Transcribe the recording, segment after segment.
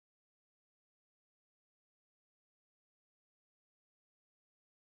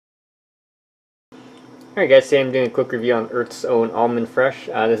Alright guys, today I'm doing a quick review on Earth's Own Almond Fresh.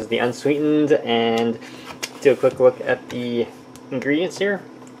 This is the unsweetened, and do a quick look at the ingredients here.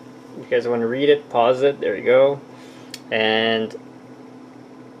 If you guys want to read it, pause it, there you go. And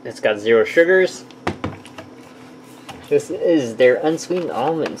it's got 0 sugars. This is their unsweetened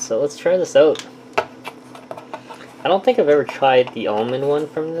almond, so let's try this out. I don't think I've ever tried the almond one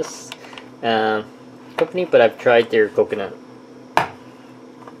from this company, but I've tried their coconut.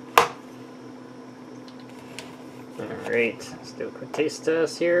 Alright, let's do a quick taste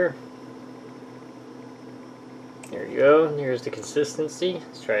test here. There you go, here's the consistency.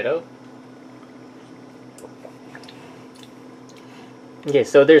 Let's try it out. Okay,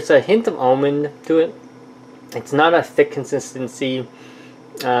 so there's a hint of almond to it. It's not a thick consistency.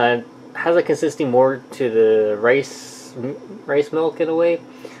 Has a consistency more to the rice milk in a way,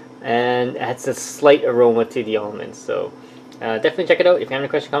 and it has a slight aroma to the almonds. So definitely check it out. If you have any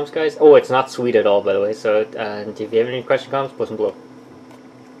questions, comments, guys. Oh, it's not sweet at all, by the way. So if you have any questions, comments, post them below.